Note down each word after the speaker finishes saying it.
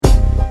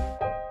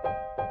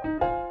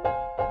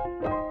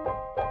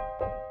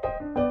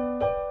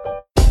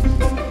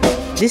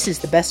This is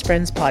the Best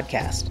Friends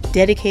Podcast,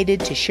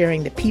 dedicated to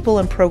sharing the people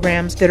and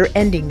programs that are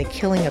ending the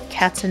killing of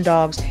cats and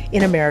dogs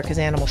in America's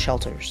animal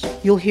shelters.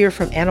 You'll hear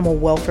from animal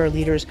welfare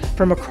leaders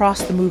from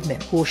across the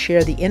movement who will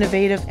share the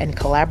innovative and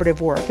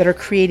collaborative work that are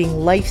creating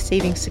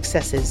life-saving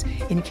successes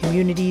in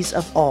communities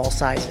of all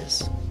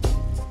sizes.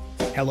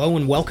 Hello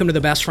and welcome to the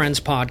Best Friends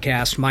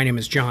Podcast. My name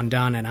is John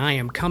Dunn and I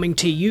am coming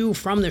to you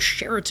from the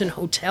Sheraton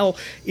Hotel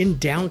in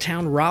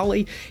downtown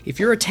Raleigh. If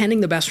you're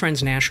attending the Best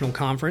Friends National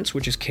Conference,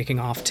 which is kicking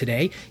off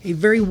today, a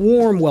very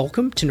warm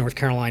welcome to North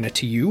Carolina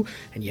to you.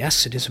 And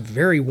yes, it is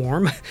very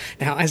warm.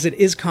 Now, as it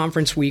is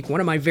conference week, one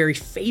of my very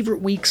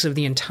favorite weeks of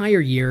the entire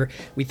year,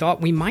 we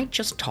thought we might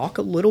just talk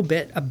a little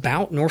bit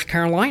about North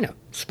Carolina,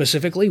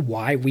 specifically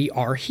why we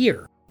are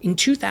here. In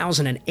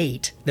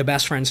 2008, the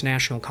Best Friends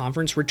National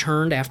Conference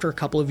returned after a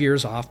couple of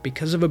years off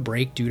because of a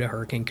break due to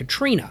Hurricane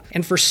Katrina,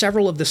 and for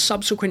several of the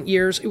subsequent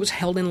years, it was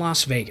held in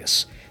Las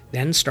Vegas.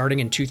 Then,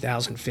 starting in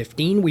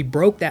 2015, we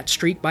broke that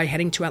streak by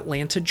heading to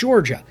Atlanta,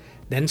 Georgia,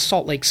 then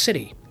Salt Lake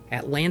City,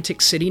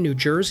 Atlantic City, New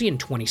Jersey in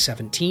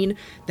 2017,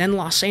 then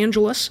Los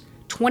Angeles.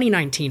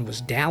 2019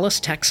 was Dallas,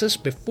 Texas,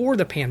 before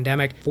the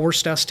pandemic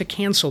forced us to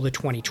cancel the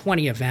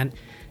 2020 event.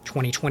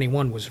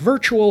 2021 was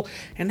virtual,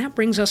 and that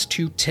brings us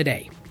to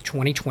today.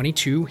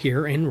 2022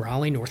 here in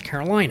Raleigh, North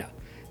Carolina.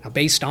 Now,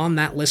 based on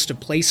that list of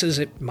places,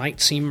 it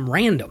might seem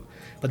random,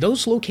 but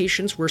those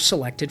locations were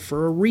selected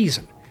for a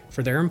reason,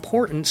 for their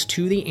importance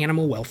to the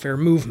animal welfare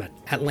movement.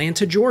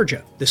 Atlanta,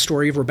 Georgia, the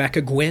story of Rebecca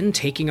Gwynn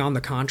taking on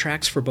the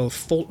contracts for both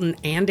Fulton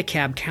and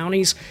DeKalb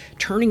counties,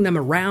 turning them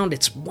around.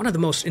 It's one of the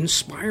most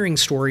inspiring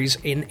stories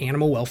in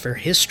animal welfare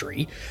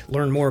history.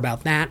 Learn more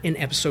about that in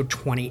episode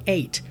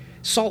 28.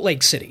 Salt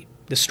Lake City,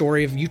 the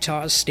story of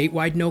Utah's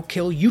statewide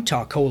No-Kill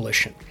Utah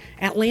Coalition.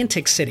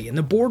 Atlantic City and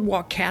the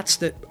Boardwalk Cats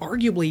that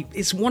arguably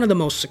is one of the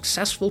most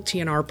successful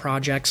TNR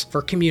projects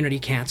for community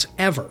cats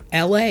ever.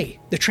 LA,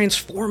 the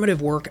transformative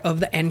work of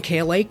the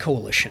NKLA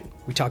Coalition.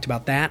 We talked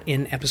about that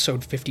in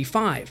episode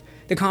 55.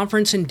 The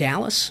conference in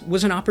Dallas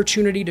was an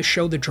opportunity to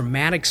show the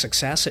dramatic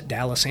success at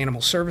Dallas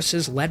Animal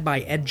Services led by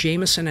Ed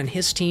Jamison and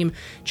his team.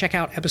 Check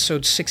out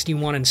episodes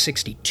 61 and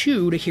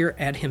 62 to hear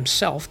Ed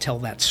himself tell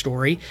that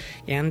story.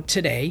 And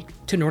today,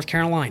 to North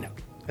Carolina.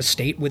 A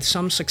state with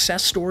some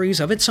success stories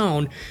of its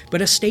own,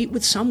 but a state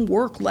with some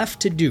work left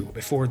to do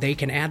before they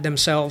can add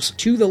themselves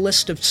to the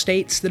list of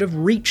states that have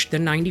reached the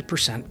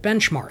 90%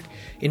 benchmark.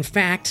 In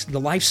fact,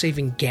 the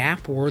life-saving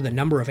gap, or the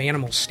number of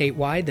animals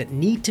statewide that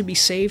need to be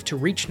saved to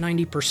reach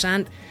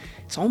 90%,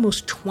 it's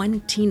almost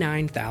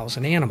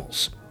 29,000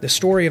 animals. The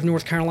story of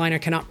North Carolina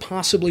cannot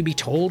possibly be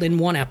told in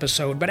one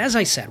episode, but as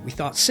I said, we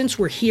thought since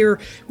we're here,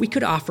 we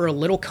could offer a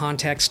little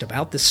context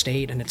about the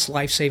state and its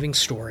life-saving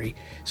story.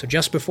 So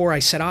just before I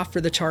set off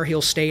for the Tar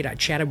Heel State, I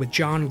chatted with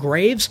John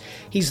Graves.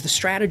 He's the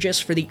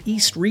strategist for the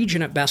East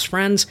Region at Best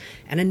Friends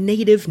and a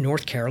native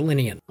North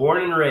Carolinian.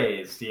 Born and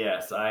raised,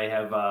 yes. I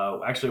have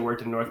actually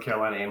worked in North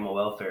Carolina animal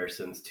welfare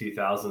since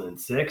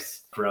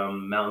 2006,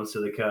 from mountains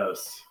to the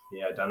coast.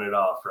 Yeah, done it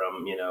all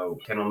from,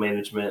 kennel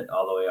management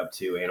all the way up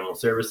to animal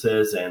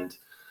services and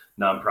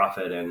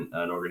nonprofit and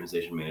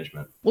organization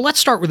management. Well, let's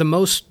start with the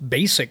most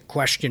basic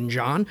question,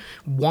 John.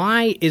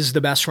 Why is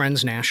the Best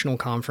Friends National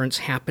Conference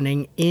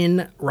happening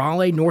in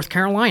Raleigh, North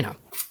Carolina?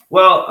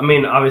 Well,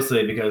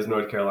 obviously because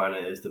North Carolina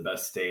is the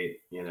best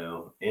state,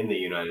 in the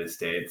United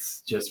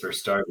States, just for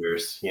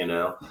starters,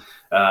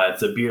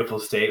 It's a beautiful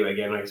state.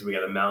 Again, because we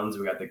got the mountains,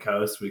 we got the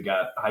coast, we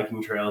got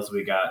hiking trails,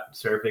 we got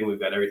surfing, we've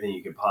got everything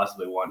you could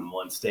possibly want in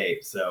one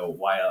state. So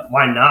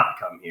why not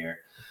come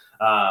here?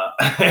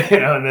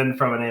 And then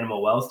from an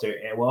animal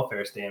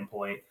welfare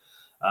standpoint,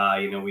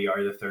 we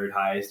are the third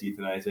highest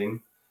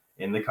euthanizing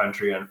in the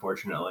country,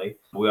 unfortunately.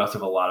 We also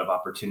have a lot of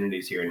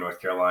opportunities here in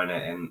North Carolina,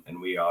 and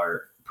we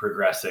are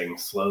progressing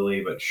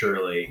slowly but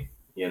surely,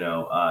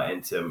 into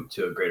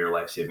a greater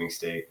life-saving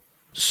state.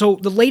 So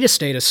the latest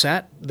data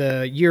set,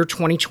 the year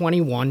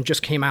 2021,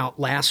 just came out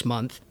last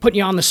month. Putting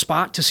you on the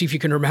spot to see if you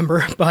can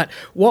remember, but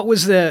what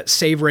was the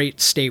save rate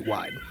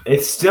statewide?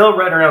 It's still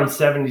right around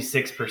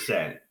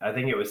 76%. I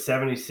think it was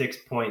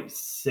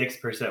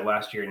 76.6%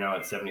 last year. Now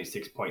it's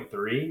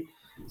 76.3%.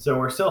 So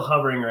we're still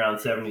hovering around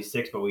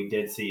 76, but we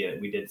did see a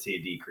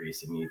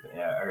decrease in an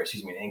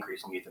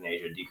increase in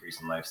euthanasia, a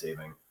decrease in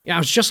life-saving. Yeah, I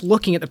was just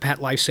looking at the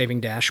Pet Life-Saving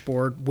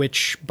Dashboard,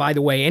 which, by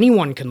the way,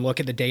 anyone can look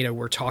at the data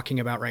we're talking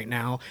about right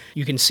now.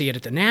 You can see it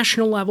at the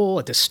national level,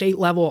 at the state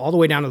level, all the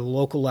way down to the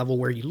local level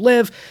where you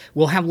live.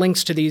 We'll have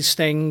links to these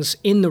things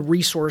in the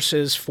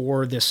resources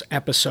for this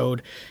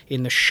episode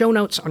in the show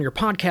notes on your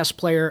podcast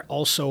player,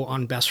 also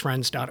on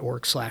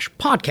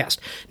bestfriends.org/podcast.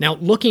 Now,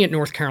 looking at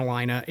North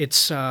Carolina,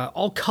 it's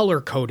all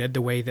color-coded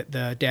the way that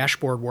the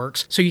dashboard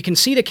works. So you can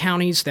see the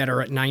counties that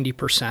are at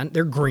 90%.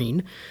 They're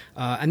green,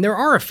 and there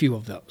are a few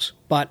of those.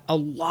 But a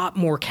lot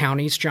more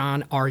counties,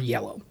 John, are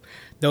yellow.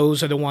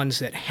 Those are the ones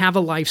that have a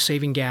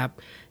life-saving gap.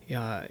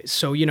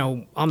 So,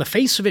 on the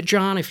face of it,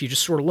 John, if you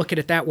just sort of look at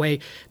it that way,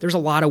 there's a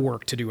lot of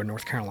work to do in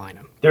North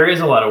Carolina. There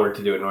is a lot of work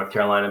to do in North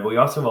Carolina, but we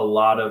also have a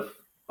lot of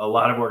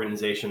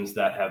organizations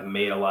that have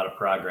made a lot of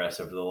progress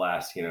over the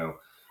last,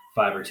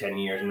 5 or 10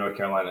 years. And North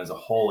Carolina as a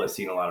whole has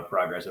seen a lot of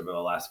progress over the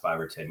last 5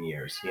 or 10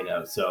 years,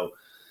 so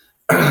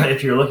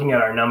if you're looking at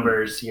our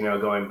numbers,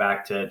 going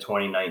back to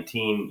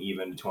 2019,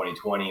 even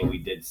 2020,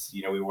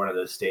 we were one of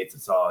those states that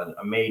saw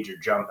a major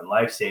jump in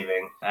life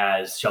saving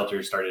as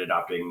shelters started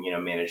adopting,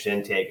 managed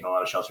intake, and a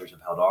lot of shelters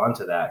have held on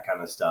to that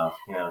kind of stuff,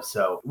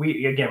 so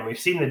we've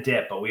seen the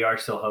dip, but we are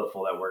still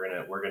hopeful that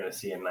we're going to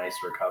see a nice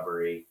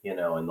recovery, in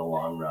the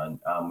long run.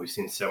 We've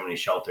seen so many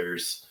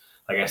shelters,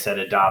 like I said,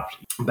 adopt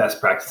best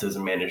practices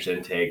in managed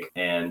intake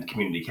and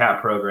community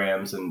cat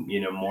programs, and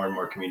more and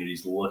more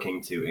communities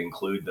looking to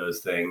include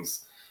those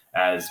things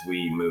as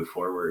we move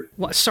forward.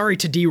 Well, sorry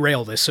to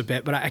derail this a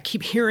bit, but I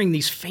keep hearing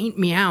these faint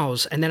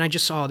meows, and then I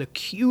just saw the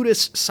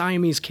cutest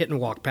Siamese kitten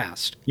walk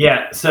past.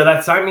 Yeah, so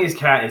that Siamese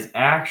cat is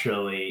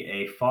actually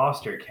a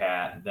foster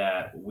cat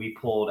that we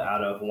pulled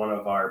out of one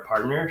of our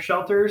partner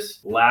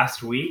shelters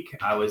last week.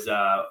 I was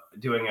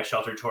doing a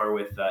shelter tour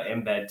with the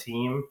Embed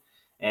team,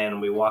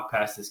 and we walked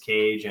past this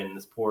cage, and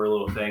this poor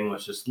little thing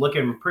was just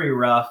looking pretty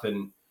rough,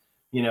 and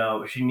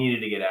she needed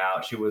to get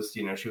out. She was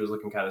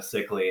looking kind of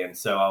sickly. And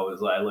so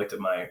I looked at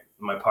my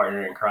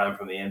partner in crime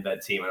from the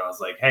Embed team, and I was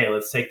like, hey,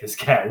 let's take this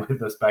cat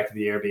with us back to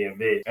the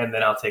Airbnb, and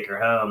then I'll take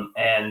her home.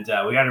 And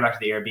we got her back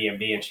to the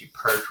Airbnb, and she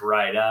perked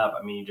right up.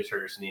 I mean, you just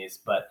heard her sneeze,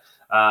 but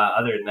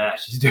other than that,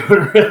 she's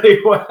doing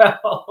really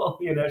well.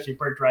 She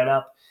perked right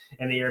up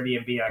in the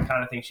Airbnb. I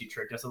kind of think she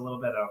tricked us a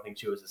little bit. I don't think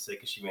she was as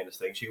sick as she made us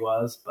think she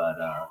was, but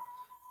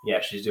yeah,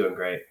 she's doing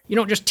great. You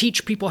don't just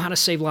teach people how to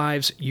save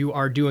lives, you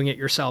are doing it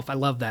yourself. I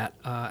love that.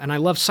 And I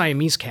love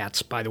Siamese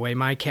cats, by the way.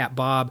 My cat,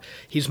 Bob,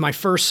 he's my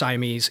first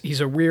Siamese.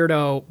 He's a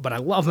weirdo, but I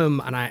love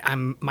him,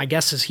 and my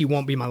guess is he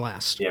won't be my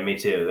last. Yeah, me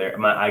too.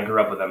 I grew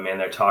up with them, man.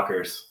 They're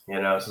talkers.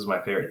 This is my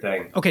favorite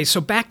thing. Okay,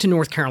 so back to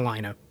North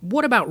Carolina.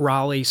 What about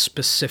Raleigh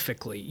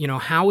specifically?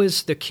 How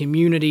is the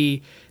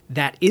community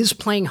that is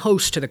playing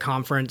host to the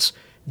conference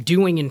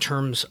doing in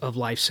terms of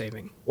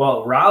life-saving?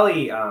 Well,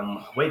 Raleigh,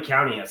 Wake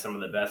County has some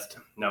of the best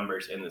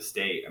numbers in the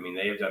state. I mean,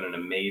 they have done an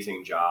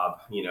amazing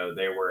job.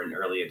 They were an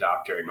early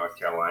adopter in North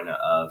Carolina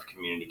of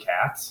community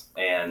cats,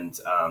 and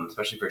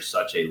especially for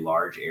such a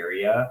large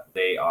area,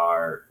 they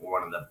are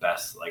one of the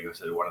best. Like I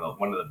said, one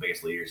of the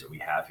biggest leaders that we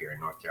have here in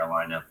North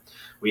Carolina.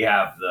 We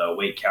have the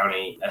Wake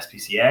County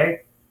SPCA,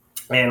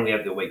 and we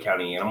have the Wake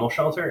County Animal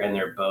Shelter, and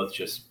they're both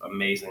just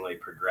amazingly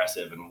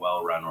progressive and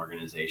well-run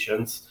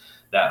organizations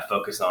that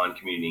focus on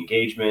community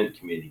engagement,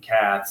 community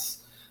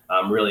cats,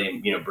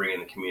 really, bringing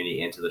the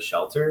community into the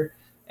shelter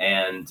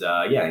and,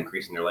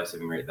 increasing their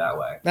life-saving rate that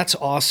way. That's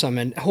awesome.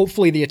 And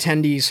hopefully the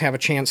attendees have a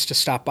chance to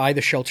stop by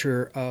the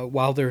shelter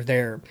while they're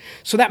there.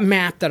 So that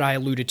map that I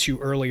alluded to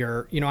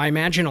earlier, I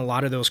imagine a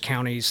lot of those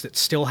counties that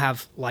still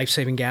have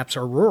life-saving gaps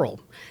are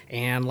rural.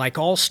 And like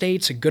all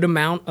states, a good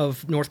amount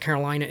of North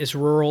Carolina is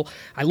rural.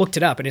 I looked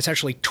it up, and it's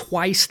actually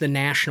twice the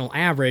national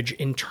average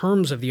in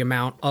terms of the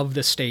amount of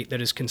the state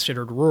that is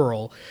considered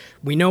rural.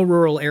 We know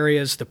rural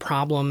areas, the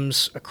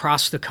problems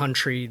across the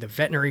country, the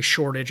veterinary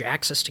shortage,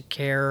 access to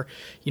care,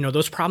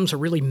 those problems are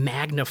really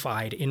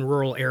magnified in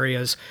rural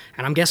areas,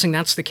 and I'm guessing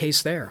that's the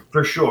case there.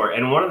 For sure.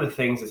 And one of the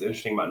things that's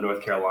interesting about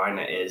North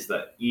Carolina is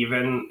that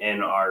even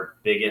in our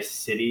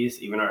biggest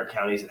cities, even our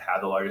counties that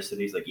have the largest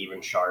cities, like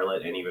even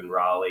Charlotte and even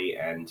Raleigh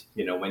and,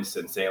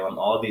 Winston-Salem,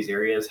 all of these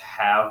areas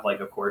have,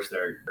 of course,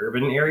 their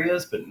urban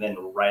areas, but then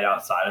right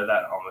outside of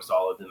that, almost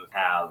all of them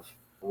have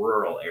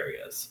rural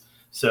areas.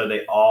 So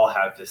they all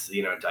have this,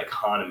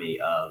 dichotomy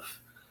of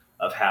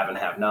have and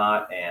have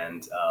not,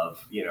 and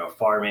of,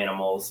 farm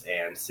animals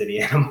and city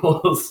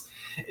animals.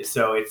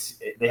 So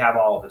they have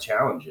all of the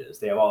challenges.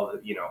 They have a lot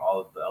of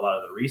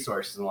the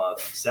resources and a lot of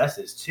the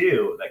successes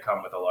too that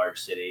come with a large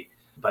city,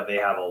 but they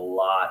have a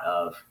lot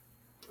of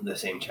the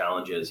same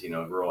challenges,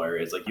 rural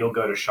areas. Like you'll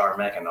go to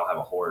Charmek and they'll have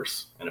a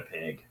horse and a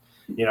pig,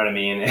 you know what I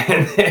mean?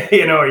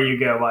 And, or you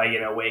go by,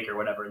 Wake or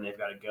whatever, and they've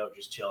got a goat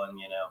just chilling,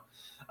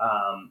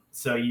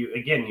 So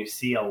you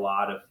see a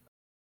lot of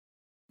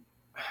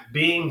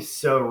being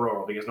so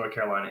rural, because North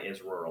Carolina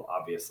is rural,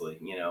 obviously.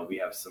 We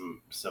have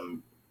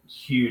some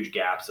huge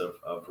gaps of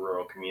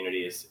rural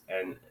communities.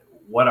 And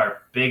what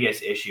our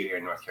biggest issue here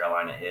in North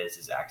Carolina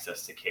is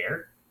access to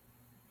care.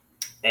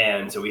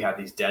 And so we have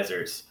these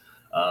deserts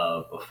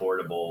of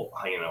affordable,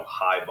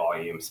 high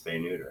volume spay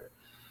neuter,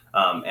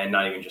 and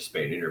not even just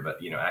spay neuter, but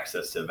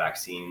access to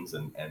vaccines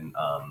and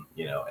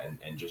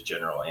just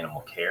general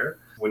animal care.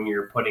 When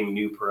you're putting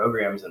new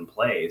programs in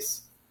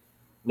place,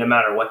 no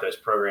matter what those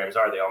programs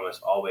are, they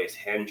almost always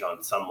hinge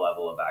on some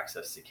level of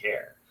access to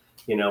care.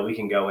 We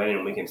can go in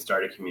and we can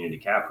start a community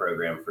cat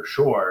program for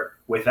sure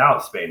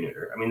without spay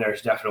neuter. I mean,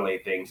 there's definitely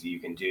things that you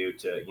can do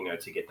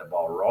to get the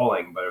ball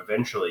rolling, but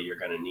eventually you're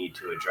going to need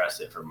to address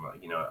it from,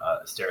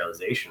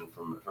 sterilization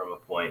from a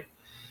point.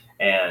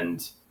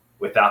 And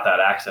without that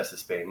access to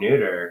spay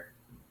neuter,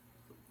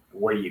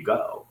 where do you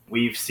go?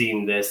 We've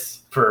seen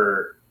this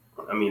forever.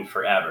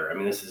 I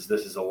mean, this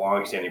is a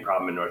long-standing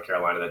problem in North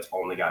Carolina that's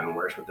only gotten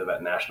worse with the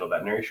national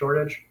veterinary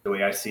shortage. The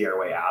way I see our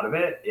way out of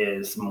it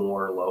is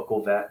more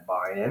local vet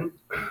buy-in,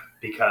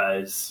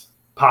 because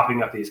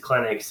popping up these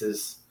clinics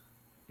is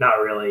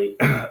not really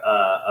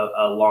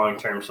a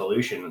long-term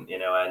solution,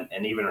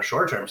 and even a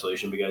short-term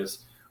solution, because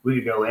we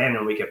could go in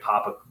and we could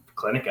pop a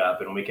clinic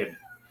up and we could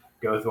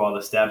go through all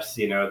the steps,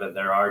 that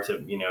there are to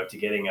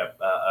getting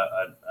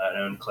an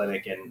own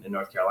clinic in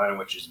North Carolina,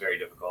 which is very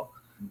difficult.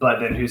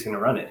 But then who's going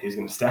to run it? Who's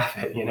going to staff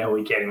it?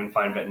 We can't even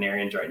find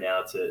veterinarians right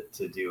now to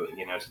do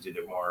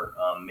the more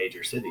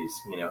major cities.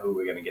 Who are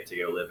we going to get to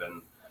go live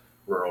in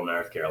rural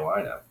North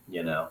Carolina?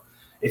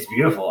 It's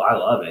beautiful. I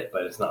love it,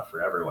 but it's not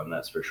for everyone.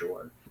 That's for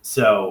sure.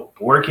 So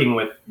working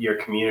with your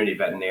community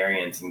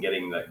veterinarians and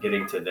getting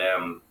to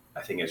them,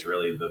 I think is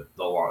really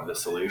the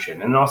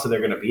solution. And also they're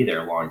going to be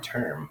there long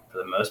term for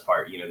the most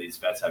part. These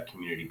vets have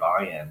community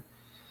buy-in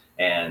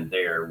and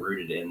they're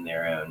rooted in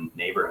their own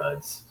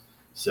neighborhoods.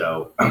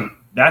 So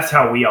that's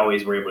how we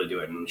always were able to do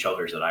it in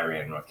shelters that I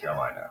ran in North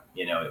Carolina.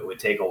 It would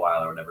take a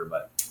while or whatever,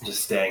 but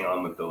just staying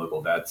on with the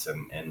local vets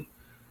and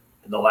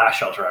the last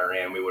shelter I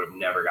ran, we would have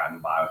never gotten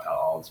by without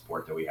all the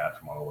support that we had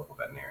from all the local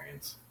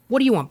veterinarians. What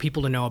do you want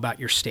people to know about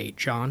your state,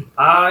 John?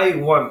 I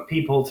want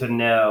people to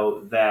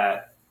know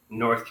that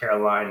North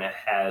Carolina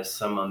has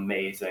some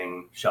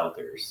amazing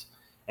shelters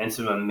and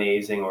some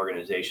amazing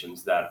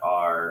organizations that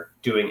are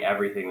doing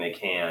everything they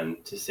can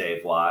to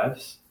save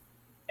lives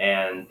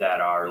and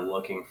that are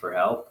looking for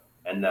help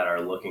and that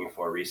are looking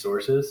for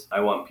resources. I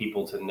want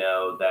people to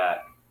know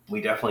that we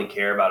definitely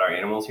care about our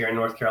animals here in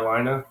North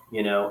Carolina,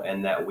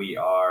 and that we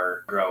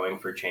are growing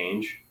for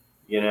change,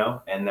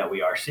 and that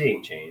we are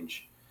seeing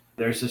change.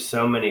 There's just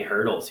so many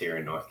hurdles here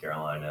in North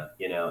Carolina,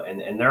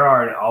 and there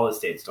are in all the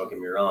states, don't get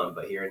me wrong,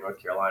 but here in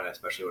North Carolina,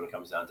 especially when it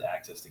comes down to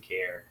access to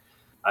care,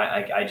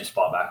 I just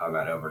fall back on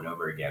that over and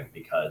over again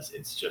because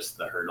it's just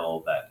the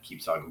hurdle that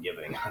keeps on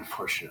giving,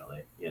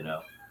 unfortunately,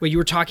 Well, you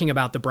were talking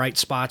about the bright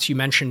spots. You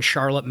mentioned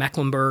Charlotte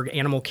Mecklenburg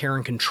Animal Care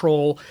and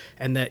Control,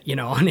 and that,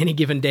 on any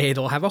given day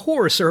they'll have a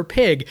horse or a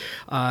pig,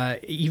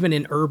 even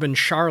in urban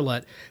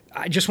Charlotte.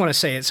 I just want to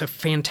say it's a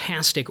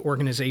fantastic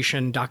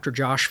organization. Dr.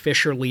 Josh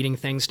Fisher leading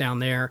things down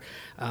there.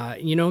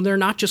 They're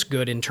not just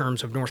good in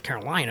terms of North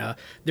Carolina.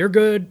 They're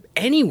good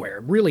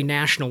anywhere, really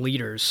national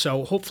leaders.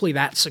 So hopefully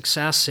that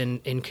success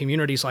in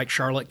communities like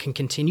Charlotte can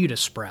continue to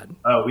spread.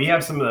 Oh, we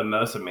have some of the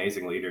most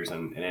amazing leaders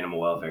in animal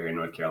welfare here in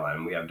North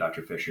Carolina. We have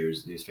Dr. Fisher,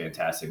 who's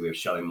fantastic. We have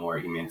Shelley Moore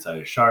at Humane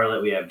Society of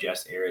Charlotte. We have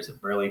Jess Ayers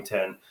at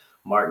Burlington.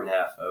 Martin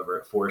Heff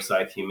over at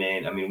Forsyth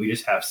Humane. I mean, we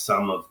just have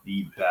some of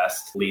the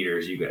best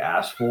leaders you could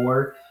ask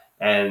for.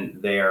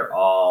 And they are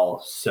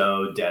all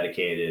so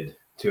dedicated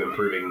to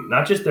improving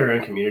not just their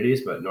own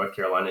communities, but North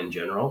Carolina in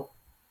general.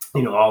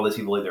 All these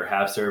people either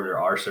have served or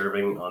are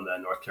serving on the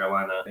North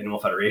Carolina Animal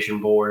Federation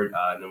Board.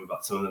 And then we've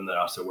got some of them that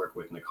also work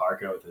with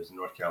NACARCA, which is the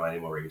North Carolina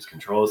Animal Abuse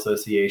Control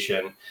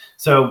Association.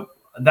 So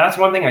that's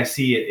one thing I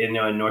see in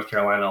North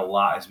Carolina a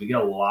lot is we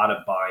get a lot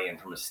of buy-in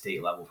from a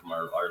state level from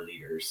our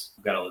leaders.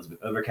 We've got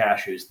Elizabeth Overcash,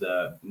 who's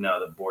the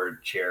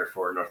board chair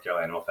for North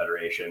Carolina Animal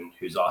Federation,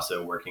 who's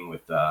also working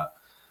with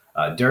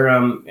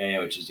Durham,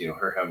 which is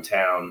her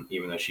hometown,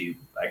 even though she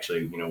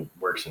actually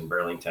works in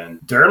Burlington.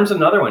 Durham's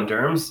another one.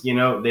 Durham's the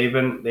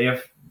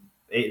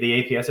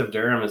APS of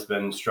Durham has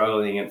been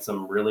struggling against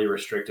some really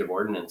restrictive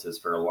ordinances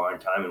for a long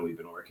time, and we've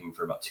been working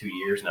for about 2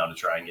 years now to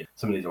try and get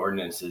some of these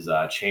ordinances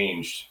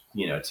changed,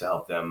 to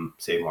help them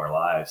save more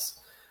lives.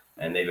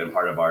 And they've been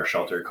part of our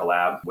shelter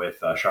collab with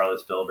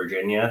Charlottesville,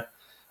 Virginia,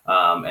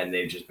 and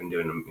they've just been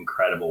doing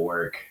incredible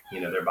work.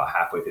 They're about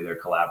halfway through their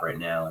collab right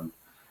now, and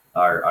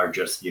are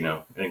just,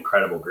 an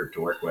incredible group to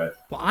work with.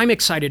 Well, I'm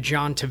excited,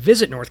 John, to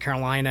visit North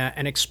Carolina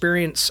and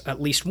experience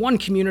at least one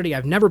community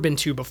I've never been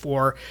to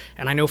before.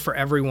 And I know for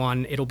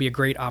everyone, it'll be a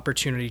great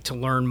opportunity to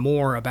learn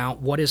more about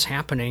what is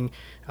happening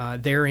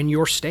there in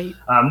your state.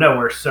 No,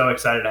 we're so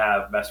excited to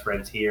have Best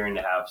Friends here and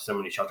to have so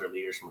many shelter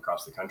leaders from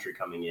across the country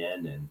coming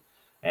in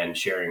and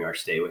sharing our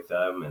state with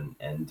them.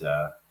 And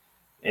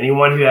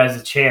anyone who has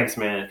a chance,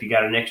 man, if you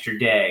got an extra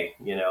day,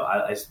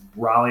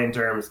 Raleigh and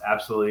Durham is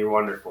absolutely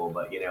wonderful,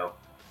 but,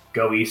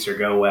 go east or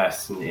go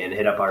west and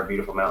hit up our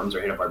beautiful mountains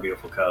or hit up our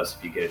beautiful coast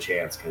if you get a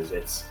chance, because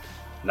it's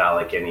not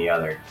like any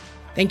other.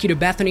 Thank you to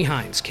Bethany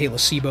Hines, Kayla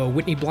Sebo,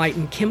 Whitney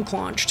Blyton, Kim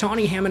Claunch,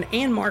 Tawny Hammond,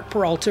 and Mark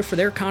Peralta for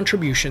their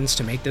contributions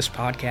to make this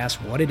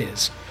podcast what it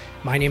is.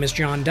 My name is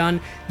John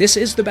Dunn. This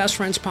is the Best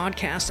Friends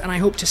Podcast, and I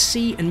hope to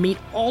see and meet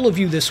all of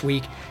you this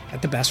week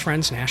at the Best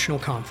Friends National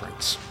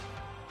Conference.